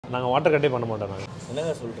நாங்கள் வாட்டர் கட்டே பண்ண மாட்டோம். நாங்கள்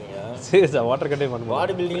என்னங்க சொல்கிறீங்க? சரி சார், வாட்டர் கட்டே பண்ண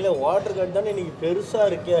பாடி பில்டிங்கில் வாட்டர் கட் தானே இன்றைக்கி பெருசாக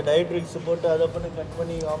இருக்கே. டயட்ரிக்ஸ் போட்டு அதை பண்ணி கட்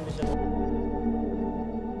பண்ணி காம்படிஷன்.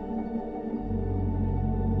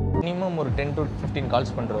 மினிமம் ஒரு 10 to 15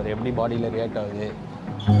 கால்ஸ் பண்ணுறவர் எப்படி பாடியில் ரியாக்ட் ஆகுது.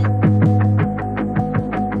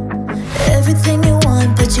 Everything you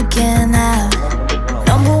want but you can't have.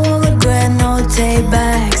 Number one regret, no take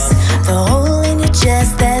backs. The hole in your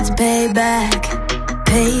chest, that's payback.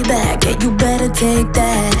 Payback, yeah, you better take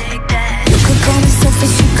that. You could call me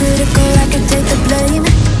selfish, you critical, I could take the blame.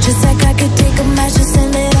 Just like I could take a match and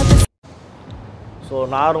send it up. So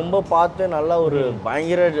நான் ரொம்ப பார்த்து நல்லா ஒரு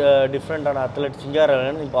பயங்கர டிஃப்ரெண்ட்டான athlete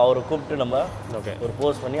Singaravelan. இப்போ அவரை கூப்பிட்டு நம்ம ஒரு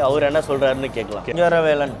போஸ்ட் பண்ணி அவர் என்ன சொல்கிறாருன்னு கேட்கலாம்.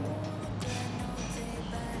 சிங்காரவேலன்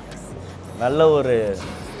நல்ல ஒரு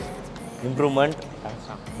இம்ப்ரூவ்மெண்ட்,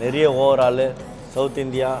 நிறைய ஓவராலு சவுத்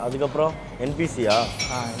இந்தியா, அதுக்கப்புறம் என்பிசியா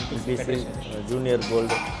என்பிசி ஜூனியர்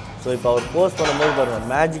கோல்டு. ஸோ இப்போ அவர் போஸ்ட் பண்ணும்போது பாருங்கள்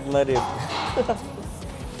மேஜிக் மாதிரி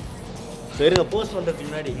சரிங்க. போஸ்ட் பண்ணுறதுக்கு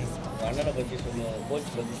முன்னாடி அண்ணனை பற்றி சொல்லுங்கள், கோச்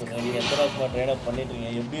பற்றி சொல்லுங்கள். நீங்கள் எத்தனை வருஷமாக ட்ரெயின் அப்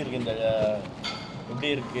பண்ணிட்டுருக்கீங்க, எப்படி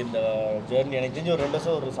இருக்குது இந்த ஜேர்னி? எனக்கு தெரிஞ்சு ஒரு 2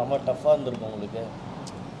 வருஷம் ஒரு செம்ம டஃப்பாக இருந்திருக்கும் உங்களுக்கு.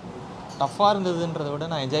 டஃப்பாக இருந்ததுன்றதை விட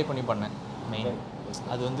நான் என்ஜாய் பண்ணி பண்ணேன். மெயின்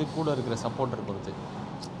அது வந்து கூட இருக்கிற சப்போர்ட்டர் பொறுத்து.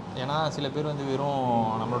 ஏன்னா சில பேர் வந்து வெறும்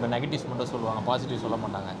நம்மளோட நெகட்டிவ்ஸ் மட்டும் சொல்லுவாங்க, பாசிட்டிவ் சொல்ல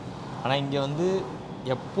மாட்டாங்க. ஆனால் இங்கே வந்து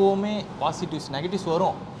எப்போவுமே பாசிட்டிவ்ஸ் நெகட்டிவ்ஸ்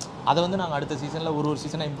வரும். அதை வந்து நாங்கள் அடுத்த சீசனில் ஒரு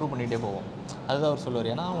சீசனாக இம்ப்ரூவ் பண்ணிகிட்டே போவோம். அதுதான் அவர் சொல்லுவார்.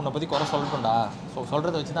 ஏன்னா உன்னை பற்றி குறை சொல்லட்டும்டா,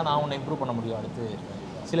 சொல்கிறத வச்சு தான் நான் உன்னை இம்ப்ரூவ் பண்ண முடியும். அடுத்து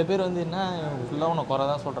சில பேர் வந்து என்ன ஃபுல்லாக உன்னை குறை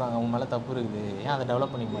தான் சொல்கிறாங்க, உன் மேலே தப்பு இருக்குது, ஏன் அதை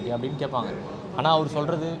டெவலப் பண்ணிக்க மாட்டியா அப்படின்னு கேட்பாங்க. ஆனால் அவர்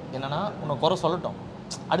சொல்கிறது என்னென்னா உன்னை குறை சொல்லட்டும்,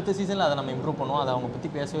 அடுத்த சீசனில் அதை நம்ம இம்ப்ரூவ் பண்ணுவோம், அதை அவங்க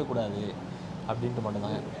பற்றி பேசவே கூடாது அப்படின்ட்டு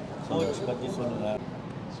மட்டும்தாங்க. கோச் பற்றி சொல்லுங்கள்.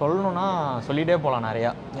 சொல்லணுன்னா சொல்லிகிட்டே போகலாம்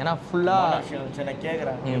நிறையா. ஏன்னா ஃபுல்லாக நான்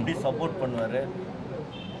கேட்குறேன், எப்படி சப்போர்ட் பண்ணுவார்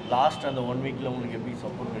லாஸ்ட் அந்த 1 வீக்கில் உங்களுக்கு எப்படி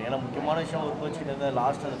சப்போர்ட் பண்ணி? ஏன்னா முக்கியமான விஷயம் ஒரு கோச் கிட்ட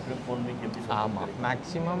லாஸ்ட் அந்த 1 வீக் எப்படி? ஆமாம்,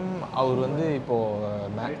 மேக்ஸிமம் அவர் வந்து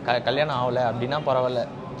இப்போது கல்யாணம் ஆகலை அப்படின்னா பரவாயில்ல,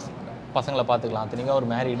 பசங்களை பார்த்துக்கலாம். அத்தனைக்கும் அவர்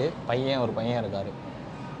மேரீடு, ஒரு பையன் இருக்கார்.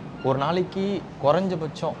 ஒரு நாளைக்கு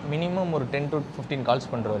குறைஞ்சபட்சம் மினிமம் ஒரு 10 to 15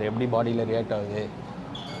 கால்ஸ் பண்ணுறவர் எப்படி பாடியில் ரியாக்ட் ஆகுது,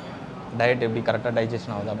 டயட் எப்படி கரெக்டாக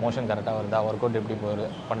டைஜஷன் ஆகுதா, மோஷன் கரெக்டாக வருதா, ஒர்க் அவுட் எப்படி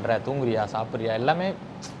பண்ணுற, தூங்குறியா, சாப்பிட்றியா, எல்லாமே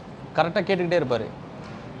கரெக்டாக கேட்டுக்கிட்டே இருப்பார்.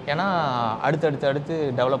 ஏன்னா அடுத்து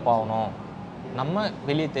டெவலப் ஆகணும், நம்ம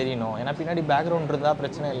வெளியே தெரியணும். ஏன்னா பின்னாடி பேக்ரவுண்ட் இருந்தால்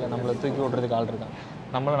பிரச்சனை இல்லை, நம்மளை தூக்கி விட்றதுக்கு ஆள் இருக்கான்,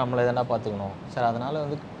 நம்மளை எதனா பார்த்துக்கணும் சார். அதனால்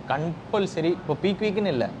வந்து கம்பல்சரி இப்போ பீக்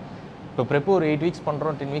வீக்குன்னு இல்லை, இப்போ ப்ரெப்பு ஒரு 8 வீக்ஸ்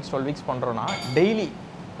பண்ணுறோம், 10 வீக்ஸ் 12 வீக்ஸ் பண்ணுறோன்னா டெய்லி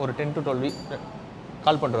ஒரு 10 to 12 வீக்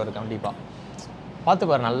கால் பண்ணுறவர் கண்டிப்பாக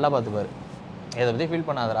பார்த்துப்பார், நல்லா பார்த்துப்பார். இதை பற்றி ஃபீல்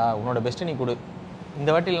பண்ணாதரா, உன்னோட பெஸ்ட்டு நீ கொடு, இந்த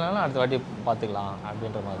வாட்டி இல்லைனாலும் அடுத்த வாட்டி பார்த்துக்கலாம்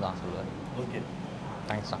அப்படின்ற மாதிரி தான் சொல்லுவார். ஓகே,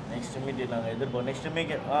 தேங்க்ஸ் தான். நெக்ஸ்ட் மீட் நாங்கள் எதிர்ப்போம். நெக்ஸ்ட்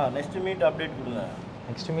மீட் அப்டேட் கொடுங்க.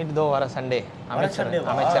 நெக்ஸ்ட் மீட் இதோ வர சண்டே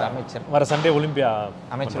அமைச்சர் வர சண்டே ஒலிம்பியா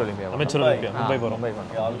அமைச்சர் ஒலிம்பியா மும்பை போகிறோம்.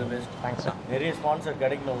 All the best. தேங்க்ஸ் தான். நிறைய ஸ்பான்சர்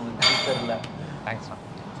கிடைக்கணும் உங்களுக்கு ஃபியூச்சரில். தேங்க்ஸ் தான்.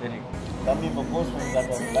 சரி தம்பி, இப்போ போஸ்ட் பண்ணி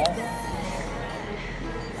காட்டுவாங்களா?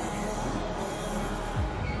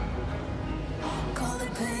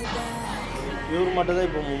 இவர் மட்டும் தான்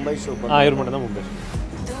இப்போ மும்பை ஷோ பண்ணுவோம். இவர் மட்டும் தான் மும்பை ஷோ.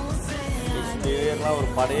 நெக்ஸ்ட் இயர்லாம் ஒரு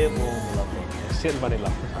படையே போகுங்களா? சரி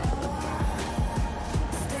பண்ணிடலாம்.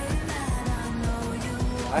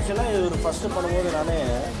 ஆக்சுவலாக இவர் ஃபஸ்ட்டு பண்ணும்போது நானே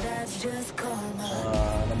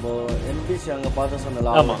நம்ம என்பிசி அங்கே பார்த்து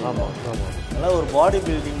சொன்னலாம். ஆமாம் ஆமாம் ஆமாம். அதனால் ஒரு பாடி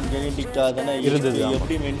பில்டிங் ஜெனட்டிக்காக தானே இருந்தது.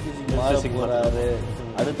 எப்படி என்பிசி மாற போகிறாரு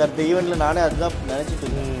அடுத்தடுத்த ஈவெண்ட்டில் நானே அதுதான் நினச்சிட்டு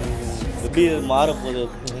இருக்கேன், எப்படி மாறப்போகுது.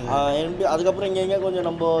 அதுக்கப்புறம் இங்கே கொஞ்சம்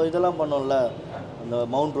நம்ம இதெல்லாம் பண்ணோம்ல, அந்த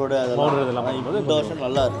மவுண்ட் ரோடு அதெல்லாம் இந்த வருஷம்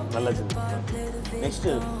நல்லா இருக்கு, நல்லா இருந்துச்சு.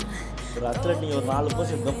 நெக்ஸ்ட்டு ஒரு அத்லட் நீங்கள் ஒரு 4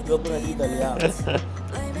 போஸ்ட் கப்புன்னு அடிக்கிட்டா இல்லையா?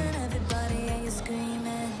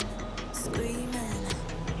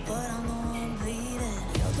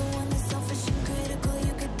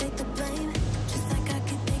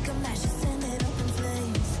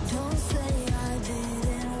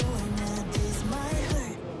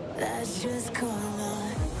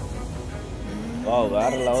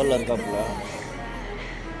 வேறு லெவலில் இருக்காப்புல.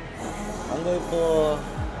 அங்கே இப்போது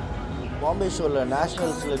பாம்பே ஷோவில்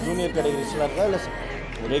நேஷ்னல்ஸில் ஜூனியர் கேட்டகரிஸ்லாம் இருக்கா இல்லை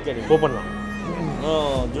ஒரே கேட்டகரி ஓப்பன் தான்?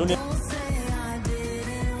 ஜூனியர்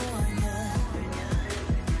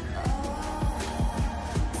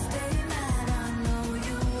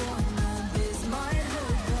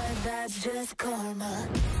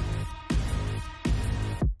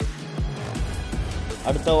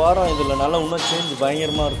அடுத்த வாரம் இதில் நல்லா இன்னும் சேஞ்ச்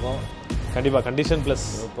பயங்கரமாக இருக்கும். கண்டிப்பாக கண்டிஷன் ப்ளஸ்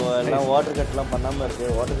இப்போ எல்லாம் வாட்டர் கட்லாம் பண்ணாமல்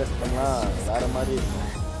இருக்குது. வாட்டர் கட் பண்ணால் வேறு மாதிரி இருக்கும்.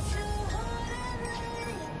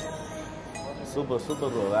 சூப்பர்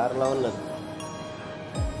சூப்பர் ப்ரோ, வேறு லெவலில் இருக்குது.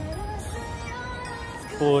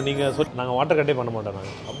 இப்போது நீங்கள் நாங்கள் வாட்டர் கட்டே பண்ண மாட்டோம்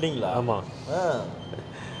நாங்கள். அப்படிங்களா? ஆமாம்.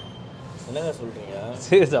 என்னங்க சொல்கிறீங்க?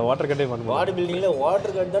 சீரியஸா வாட்டர் கட்டே பண்ண பாடி பில்டிங்கில்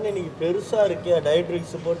வாட்டர் கட் தானே இன்னைக்கு பெருசாக இருக்கே.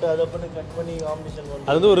 டயட்ரிக்ஸ் போட்டு அதை பண்ணி கட் பண்ணி காம்படிஷன் பண்ணி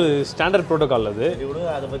அது ஒரு ஸ்டாண்டர்ட் ப்ரோட்டோகால் அது. விடுங்க,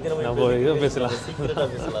 அதை பற்றி நம்ம இதை பேசலாம் சீக்கிரட்டாக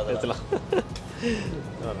பேசலாம். பேசலாம்.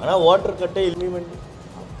 ஆனால் வாட்டர் கட்டே இம்ப்ளிமெண்ட்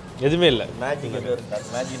எதுவுமே இல்லை. மேஜிக் எதுவும் இருக்காது.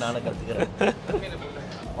 மேஜிக் நானே கற்றுக்கிறேன்.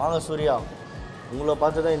 வாங்க சூர்யா, உங்களை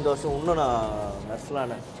பார்த்து தான் இந்த வருஷம் இன்னும் நான்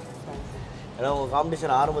நர்ஸ்லானேன். ஏன்னா உங்கள்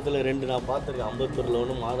காம்படிஷன் ஆரம்பத்தில் 2 நான் பார்த்துருக்கேன். அம்பத்தூரில்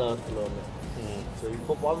ஒன்று, மாதாவரத்தில் ஒன்று. ஸோ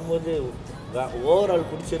இப்போ பார்க்கும்போது ஓவரால்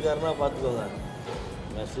பிடிச்சிருக்காருன்னா பார்த்துக்கோங்க,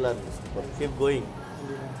 நர்ஸ்லாக இருக்குது. Keep going.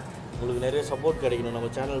 உங்களுக்கு நிறைய சப்போர்ட் கிடைக்கணும்.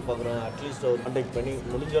 நம்ம சேனல் பார்க்குறோம், அட்லீஸ்ட் அவர் கான்டாக்ட் பண்ணி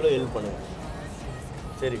முடிஞ்சாலும் ஹெல்ப் பண்ணுங்கள்.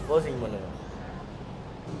 சரி, போசிங் பண்ணுங்கள்.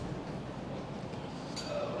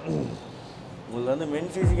 உங்களுக்கு வந்து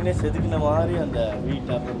மென் ஃபிசிக்னே செதுக்கின மாதிரி அந்த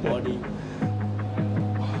வீட் அப்புறம் பாடி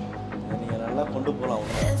நீங்கள் நல்லா கொண்டு போகலாம்.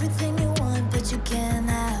 Everything you want, but you can't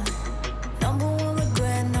have. Number one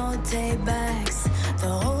regret, no take backs.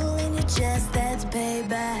 The hole in your chest, that's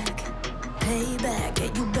payback. Payback,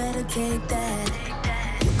 yeah, you better take that.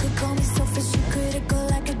 You could call me selfish and critical,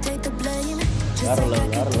 I could take the blame. Just like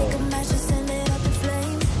I could take a match and send it up in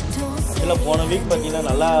flames. ஆக்சுவலாக போன week பார்த்தீங்கன்னா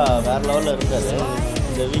நல்லா வேறு லெவலில் இருக்காது.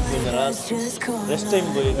 இந்த week கொஞ்சம் rest time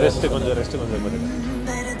போய் ரெஸ்ட் கொஞ்சம் பண்ணுங்க.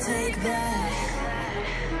 Better take that.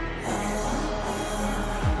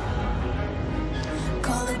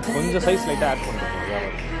 கொஞ்சம் சைஸ் லைட்டாக ஆட் பண்ணுறோம்.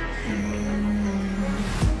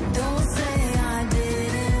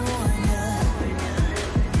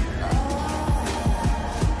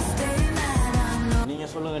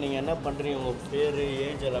 நீங்கள் சொல்லுங்கள், நீங்கள் என்ன பண்ணுறீங்க, உங்கள் பேர்,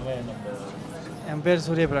 ஏஜ் எல்லாமே என்ன? என் பேர்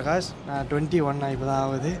சூரியபிரகாஷ். நான் 21 இப்போ தான்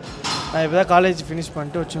ஆகுது. நான் இப்போ தான் காலேஜ் ஃபினிஷ்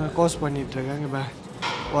பண்ணிட்டு வச்சு கோர்ஸ் பண்ணிகிட்ருக்கேன் இப்போ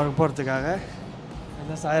ஒர்க் போகிறதுக்காக.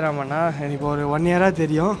 அதான் சாய்ராமண்ணா எனக்கு இப்போ ஒரு 1 இயராக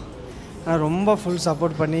தெரியும். நான் ரொம்ப ஃபுல்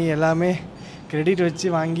சப்போர்ட் பண்ணி எல்லாமே கிரெடிட் வச்சு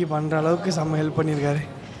வாங்கி பண்ணுற அளவுக்கு செம்ம ஹெல்ப் பண்ணியிருக்காரு.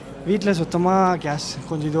 வீட்டில் சுத்தமாக கேஷ்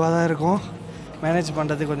கொஞ்சம் இதுவாக தான் இருக்கும், மேனேஜ்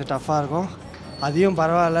பண்ணுறது கொஞ்சம் டஃப்பாக இருக்கும். அதையும்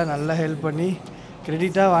பரவாயில்ல, நல்லா ஹெல்ப் பண்ணி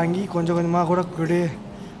கிரெடிட்டாக வாங்கி கொஞ்சம் கொஞ்சமாக கூட கொடு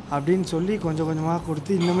அப்படின்னு சொல்லி கொஞ்சம் கொஞ்சமாக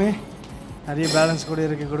கொடுத்து இன்னுமே நிறைய பேலன்ஸ் கூட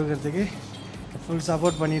இருக்குது கொடுக்கறதுக்கு ஃபுல்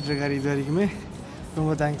சப்போர்ட் பண்ணிகிட்ருக்காரு இது வரைக்குமே.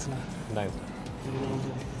 ரொம்ப தேங்க்ஸ்ண்ணா. தேங்க்ஸ்.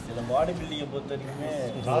 இந்த பாடி பில்டிங்கை பொறுத்த வரைக்குமே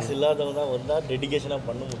காசு இல்லாதவங்க தான் வந்தால் டெடிகேஷனாக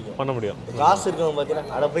பண்ண முடியும். காசு இருக்கவங்க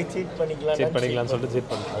பார்த்தீங்கன்னா அதை போய் சீட் பண்ணிக்கலாம்னு சொல்லிட்டு சீட்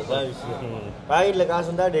பண்ணலாம். அதுதான் விஷயம். பாக்கெட்டில் காசு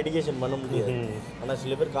இருந்தால் டெடிகேஷன் பண்ண முடியாது. ஆனால்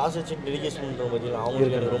சில பேர் காசு வச்சு டெடிகேஷன் பண்ணுறவங்க பார்த்தீங்கன்னா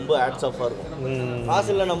அவங்களுக்கு எனக்கு ரொம்ப ஹேட்ஸ் ஆஃபாக இருக்கும். காசு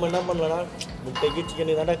இல்லை நம்ம என்ன பண்ணலன்னா முட்டைக்கு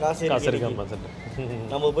சிக்கனுக்கு தாண்டா காசு இருக்கு,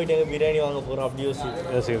 நம்ம போயிட்டு எங்கே பிரியாணி வாங்க போகிறோம் அப்படி யோசிக்கலாம்.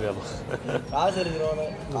 காசு இருக்கிறவங்க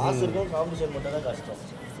காசு இருக்கவங்க காம்படிஷன் மட்டும் தான் கஷ்டம்.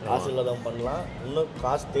 காசு இல்லாதவங்க பண்ணலாம், இன்னும்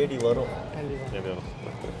காசு தேடி வரும்.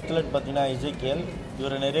 பார்த்தீங்கன்னா இசைக்கேல்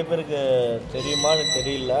இவரை நிறைய பேருக்கு தெரியுமான்னு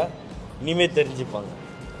தெரியல, இனிமேல் தெரிஞ்சுப்பாங்க.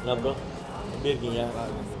 என்ன ப்ரோ, எப்படி இருக்கீங்க?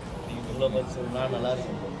 உங்களை பற்றி சொன்னா நல்லா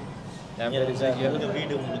இருக்கும். எங்கள்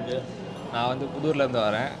வீடு உங்களுக்கு? நான் வந்து புதூர்லேருந்து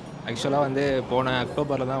வரேன். ஆக்சுவலாக வந்து போன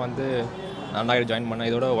அக்டோபரில் தான் வந்து நான் ஜாயின் பண்ணேன்.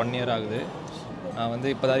 இதோட 1 இயர் ஆகுது. நான் வந்து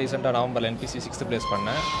இப்போ தான் ரீசெண்டாக நவம்பரில் NPC 6th place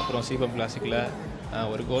பண்ணேன். அப்புறம் சிபம் கிளாசிக்கில்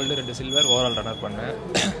ஒரு கோல்டு 2 சில்வர் ஓவரால் ரன்னர் பண்ணேன்.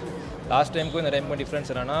 லாஸ்ட் டைமுக்கும் இந்த டைமுக்கும் டிஃப்ரென்ஸ்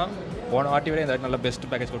என்னென்னா, போன வாட்டி விட இந்த நல்ல பெஸ்ட்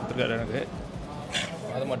பேக்கேஜ் கொடுத்துருக்காரு எனக்கு.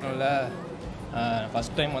 அது மட்டும் இல்லை,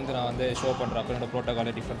 ஃபஸ்ட் டைம் வந்து நான் வந்து ஷோ பண்ணுறப்ப என்னோடய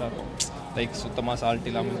ப்ரோட்டோகாலே டிஃப்ரெண்ட்டாக இருக்கும். லைக் சுத்தமாக சால்ட்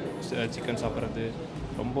இல்லாமல் சிக்கன் சாப்பிட்றது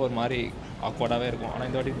ரொம்ப ஒரு மாதிரி ஆக்வர்டாகவே இருக்கும். ஆனால்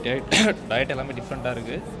இந்த வாட்டி டயட் எல்லாமே டிஃப்ரெண்ட்டாக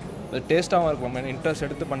இருக்குது. அது டேஸ்ட்டாகவும் இருக்கும். நம்ம இன்ட்ரெஸ்ட்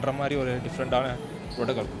எடுத்து பண்ணுற மாதிரி ஒரு டிஃப்ரெண்ட்டான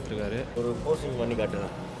ப்ரோட்டோகால் கொடுத்துருக்காரு. ஒரு போஸ்டிங் பண்ணி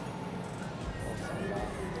காட்டுறேன்.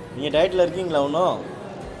 நீங்கள் டயட்டில் இருக்கீங்களா இன்னும்?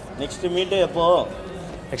 நெக்ஸ்ட்டு மீட்டு எப்போது?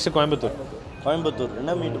 நெக்ஸ்ட்டு கோயம்புத்தூர்.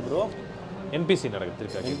 என்ன மீட்டு ப்ரோ? NPC நடக்குது.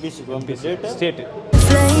 NPC Coimbatore state.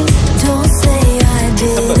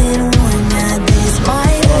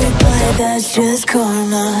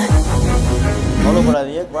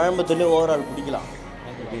 கவலைப்படாதீங்க, கோயம்புத்தூர்லேயே ஓவரால் பிடிக்கலாம்.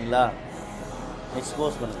 ஓகேங்களா? நெக்ஸ்ட்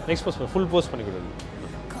போஸ்ட் ஃபுல் போஸ்ட் பண்ணி கொடுங்க.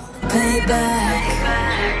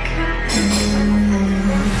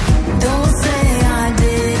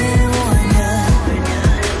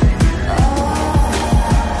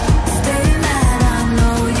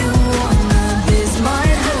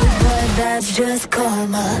 Just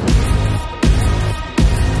karma.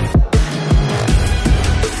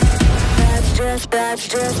 That's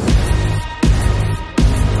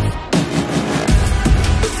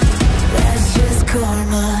just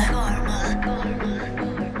karma.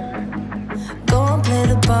 Go and play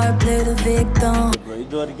the part, play the victim.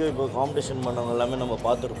 இது வரைக்கும் இப்போ காம்படிஷன் பண்ணவங்க எல்லாமே நம்ம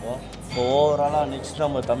பார்த்துருப்போம். இப்போ ஓவராலாக நெக்ஸ்ட்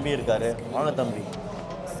நம்ம தம்பி இருக்காரு. வாங்க தம்பி,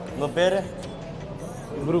 உங்கள் பேர்?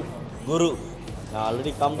 குரு. நான்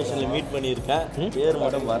ஆல்ரெடி காம்படிஷனில் மீட் பண்ணியிருக்கேன், பேர்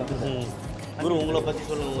மட்டும் மறந்துட்டேன். குரு, உங்களை பற்றி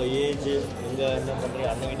சொல்லுங்கள். உங்கள் ஏஜ், எங்கே என்ன பண்ணுறீங்க,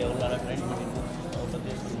 அண்ணன் கிட்ட எவ்வளோ நாளாக ட்ரைன் பண்ணியிருக்கேன், அதை பற்றி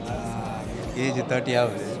சொல்லுங்கள். ஏஜ் 30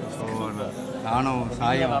 ஆகுது. ஸோ நானும்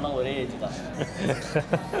சாயும் நானும் ஒரே ஏஜ் தான்.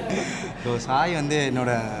 ஸோ சாய் வந்து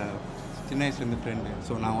என்னோட சின்ன வயசுலேருந்து ஃப்ரெண்டு.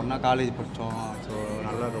 ஸோ நான் ஒன்றா காலேஜ் படித்தோம். ஸோ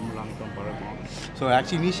நல்லா ரொம்ப லாங் டேர்ம் பழக்கம். ஸோ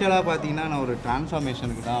ஆக்சுவலி இனிஷியலாக பார்த்தீங்கன்னா நான் ஒரு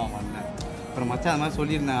ட்ரான்ஸ்ஃபார்மேஷனுக்கு தான் வந்தேன். அப்புறம் மச்சான் அந்த மாதிரி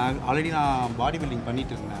சொல்லியிருந்தேன். ஆல்ரெடி நான் பாடி பில்டிங்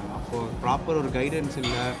பண்ணிகிட்டு இருந்தேன். அப்போது ப்ராப்பர் ஒரு கைடன்ஸ்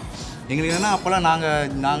இல்லை எங்களுக்கு. என்னென்னா அப்போல்லாம்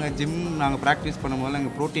நாங்கள் ஜிம் ப்ராக்டிஸ் பண்ணும்போது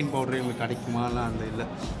எங்கள் ப்ரோட்டீன் பவுடர் எங்களுக்கு கிடைக்குமாலாம் அந்த இல்லை.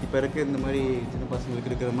 இப்போ இருக்க இந்த மாதிரி சின்ன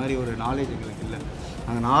பசங்களுக்கு இருக்கிற மாதிரி ஒரு நாலேஜ் எங்களுக்கு இல்லை.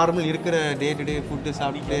 நாங்கள் நார்மல் இருக்கிற டே டு டே ஃபுட்டு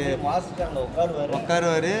சாப்பிட்டு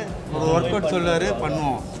உட்காருவார், ஒரு ஒர்க் அவுட் சொல்லுவார்,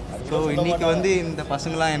 பண்ணுவோம். ஸோ இன்றைக்கி வந்து இந்த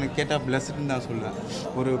பசங்களாம் எனக்கு கேட்டால் பிளஸ்டுன்னு தான் சொல்லுவேன்.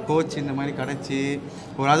 ஒரு கோச் இந்த மாதிரி கிடச்சி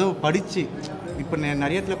ஒரு அதுவும் படித்து இப்போ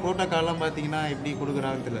நிறைய இடத்துல ப்ரோட்டோக்கால்லாம் பார்த்தீங்கன்னா எப்படி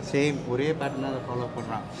கொடுக்குறாங்கன்னு தெரியல. சேம் ஒரே பேட்டர்னாக அதை ஃபாலோ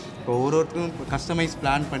பண்ணுறான். இப்போ ஒருத்தரும் கஸ்டமைஸ்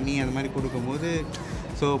பிளான் பண்ணி அந்த மாதிரி கொடுக்கும்போது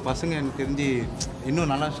ஸோ பசங்க எனக்கு தெரிஞ்சு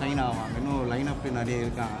இன்னும் நல்லா ஷைன் ஆவாங்க. இன்னும் லைன் அப் நிறைய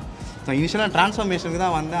இருக்காங்க. ஸோ இனிஷியலாக ட்ரான்ஸ்ஃபார்மேஷனுக்கு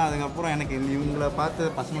தான் வந்தேன். அதுக்கப்புறம் எனக்கு இவங்களை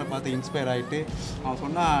பசங்களை பார்த்து இன்ஸ்பயர் ஆகிட்டு அவன்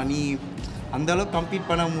சொன்னால் நீ அந்தளவுக்கு கம்ப்ளீட்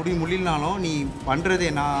பண்ண முடியலனாலும் நீ பண்ணுறதே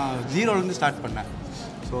நான் 0லேருந்து ஸ்டார்ட் பண்ணேன்.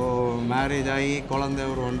 ஸோ மேரேஜ் ஆகி குழந்தை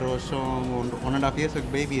ஒரு 1.5 வருஷம் 1.5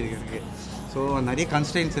 இயர்ஸுக்கு பேபி இருக்குது எனக்கு. ஸோ நிறைய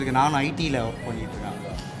கன்ஸ்டன்ஸ் இருக்குது. நானும் ஐடியில் ஒர்க் பண்ணிகிட்ருக்கேன்.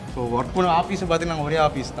 ஸோ ஒர்க் பண்ண ஆஃபீஸை பார்த்தீங்கன்னா ஒரே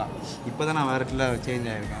ஆஃபீஸ் தான். இப்போ தான் நான் வேறு இடத்துல change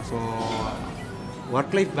ஆகிருக்கேன். So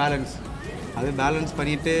work life balance அது பேலன்ஸ்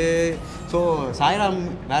பண்ணிவிட்டு ஸோ சாய்ராம்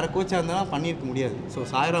வேறு கோச்சாக இருந்தாலும் பண்ணியிருக்க முடியாது. ஸோ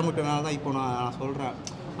சாய்ராமுக்குனால தான் இப்போ நான் சொல்கிறேன்.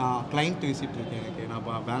 கிளைண்ட் விசிட் இருக்கேன் எனக்கு. நான்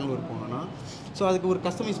பெங்களூர் போனேன்னா ஸோ அதுக்கு ஒரு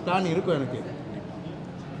கஸ்டமைஸ் பிளான் இருக்கும் எனக்கு.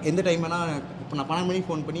 எந்த டைம் வேணால் இப்போ நான் 12 மணிக்கு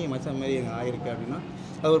ஃபோன் பண்ணி மச்சான் மாதிரி எனக்கு ஆகிருக்கு அப்படின்னா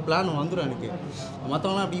அது ஒரு பிளான் வந்துடும் எனக்கு.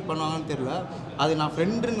 மற்றவங்களாம் எப்படி பண்ணுவாங்கன்னு தெரில. அது நான்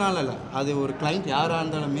ஃப்ரெண்டுனால இல்லை, அது ஒரு கிளைண்ட் யாராக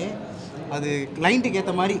இருந்தாலுமே அது கிளைண்ட்டுக்கு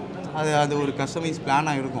ஏற்ற மாதிரி அது ஒரு கஸ்டமைஸ்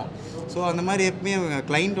பிளானாக இருக்கும். ஸோ அந்த மாதிரி எப்பவுமே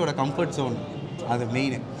கிளைண்ட்டோட கம்ஃபர்ட் ஜோன் அது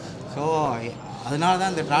மெயின். ஸோ அதனால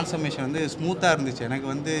தான் இந்த ட்ரான்ஸ்ஃபர்மேஷன் வந்து ஸ்மூத்தாக இருந்துச்சு. எனக்கு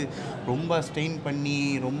வந்து ரொம்ப ஸ்ட்ரெயின் பண்ணி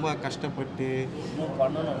ரொம்ப கஷ்டப்பட்டு இன்னும்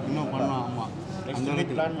பண்ணணும். ஆமாம், அந்த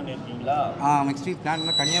அளவுக்கு பிளான் பண்ணியிருக்கீங்களா? நெக்ஸ்ட் வீக் பிளான்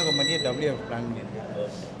பண்ணால் கன்னியாகுமரியே WF பிளான் பண்ணியிருக்கேன்.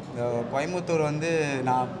 இந்த கோயம்புத்தூர் வந்து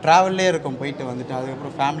நான் ட்ராவல்லே இருக்கோம், போயிட்டு வந்துட்டு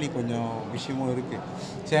அதுக்கப்புறம் ஃபேமிலி கொஞ்சம் விஷயமும் இருக்குது.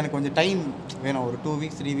 ஸோ எனக்கு கொஞ்சம் டைம் வேணும். ஒரு 2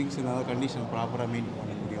 வீக்ஸ் 3 வீக்ஸ் இருந்தால் கண்டிஷன் ப்ராப்பராக மெயின்டைன்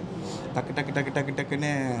பண்ண முடியும்.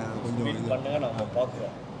 டக்குன்னு கொஞ்சம் பண்ணுங்க, நம்ம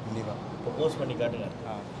பார்க்குறோம். கண்டிப்பாக இப்போ போஸ்ட் பண்ணி காட்டுங்க.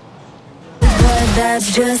 But that's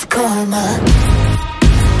just karma.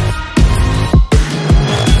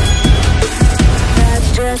 That's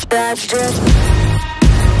just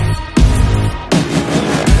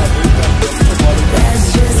That's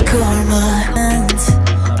just karma.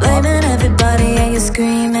 Blaming everybody and you're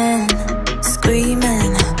screaming,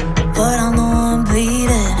 but I'm the one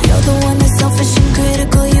bleeding. You're the one that's selfish and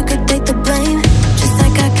critical. You could take the blame, just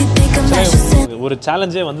like I could take a match. ஒரு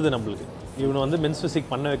சேலஞ்சே வந்தது நம்மளுக்கு. இவனை வந்து men's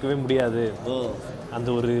physique பண்ண வைக்கவே முடியாது, அந்த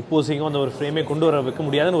ஒரு போசிங்கும் அந்த ஒரு ஃப்ரேமே கொண்டு வர வைக்க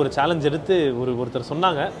முடியாதுன்னு ஒரு சேலஞ்ச் எடுத்து ஒருத்தர்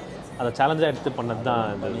சொன்னாங்க. அதை சேலஞ்சாக எடுத்து பண்ணது தான்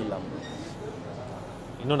இந்த இல்லாமல்.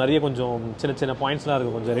 இன்னும் நிறைய கொஞ்சம் சின்ன பாயிண்ட்ஸ்லாம்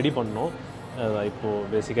இருக்குது, கொஞ்சம் ரெடி பண்ணணும். இப்போது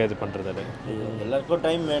பேசிக்காக இது பண்ணுறது எல்லாருக்கும்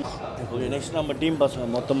டைம் வேணும். நெக்ஸ்ட் நம்ம டீம் பசங்க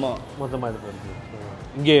மொத்தமாக இது பண்ணுறது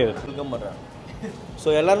இங்கே இருக்க மாட்டேன். ஸோ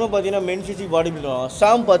எல்லாருமே பார்த்தீங்கன்னா மென் ஃபிசிக் பாடி பில்டர்.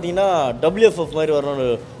 சாம் பார்த்தீங்கன்னா WFF மாதிரி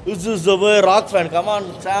வரணும். ராக் ஃபேன் கமான்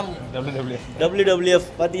சாம். WWF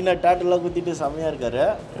பார்த்தீங்கன்னா டேட்டெல்லாம் குத்திட்டு செம்மையாக இருக்காரு.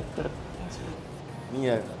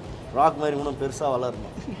 நீங்கள் ராக் மாதிரி இன்னும் பெருசாக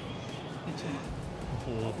வளரணும்.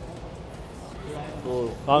 ஸோ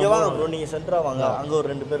இங்கே வாங்க ப்ரோ, நீங்கள் சென்டராக வாங்க. அங்கே ஒரு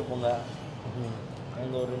 2 பேர் போங்க,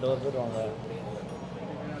 அங்கே ஒரு 2 பேர் வாங்க.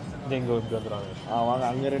 இங்கே இப்படி வந்துடுவாங்க. வாங்க,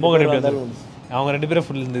 அங்கே 2 பேர் அவங்க 2 பேரும்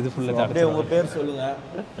ஃபுல் இந்த இது ஃபுல்லாக அப்படியே உங்கள் பேர் சொல்லுங்கள்.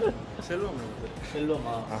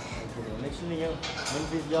 செல்வமா? நெக்ஸ்ட் நீங்கள் மென்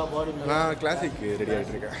ஃபிசிக்கா பாடி? நான் கிளாசிக் ரெடி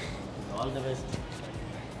ஆகிட்டு இருக்கேன். All the best.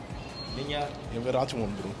 நீங்கள்? என் பேர்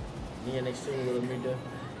ராஜ்மோகன் ப்ரோ. நீங்கள் நெக்ஸ்ட்டு உங்களோட மீட்டு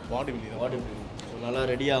பாடி பில்டிங். ஸோ நல்லா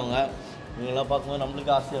ரெடி ஆகுங்க. இவங்கெல்லாம் பார்க்கும்போது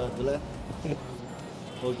நம்மளுக்கு ஆசையாக வருதுல்ல.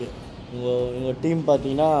 ஓகே, உங்கள் டீம்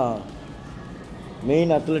பார்த்தீங்கன்னா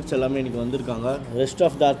மெயின் அத்லெட்ஸ் எல்லாமே இன்றைக்கி வந்திருக்காங்க. ரெஸ்ட்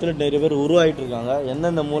ஆஃப் த அத்லெட் நிறைய பேர் உருவாகிட்டு இருக்காங்க.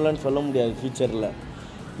 எந்தெந்த மூலன்னு சொல்ல முடியாது ஃபியூச்சரில்.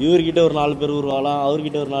 இவர்கிட்ட ஒரு 4 பேர் உருவாகலாம்,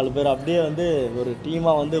 அவர்கிட்ட ஒரு 4 பேர், அப்படியே வந்து ஒரு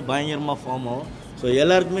டீமாக வந்து பயங்கரமாக ஃபார்ம் ஆகும். ஸோ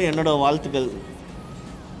எல்லாருக்குமே என்னோடய வாழ்த்துக்கள்.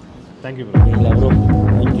 Thank you bro. இல்லை bro,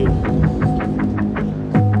 thank you bro, thank you.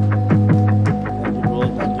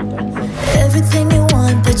 Everything you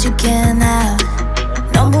want but you can't have.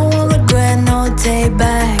 Number one regret, no take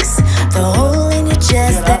backs. The hole in your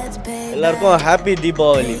chest that's paid. எல்லாருக்கும் ஹாப்பி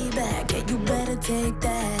தீபாவளி.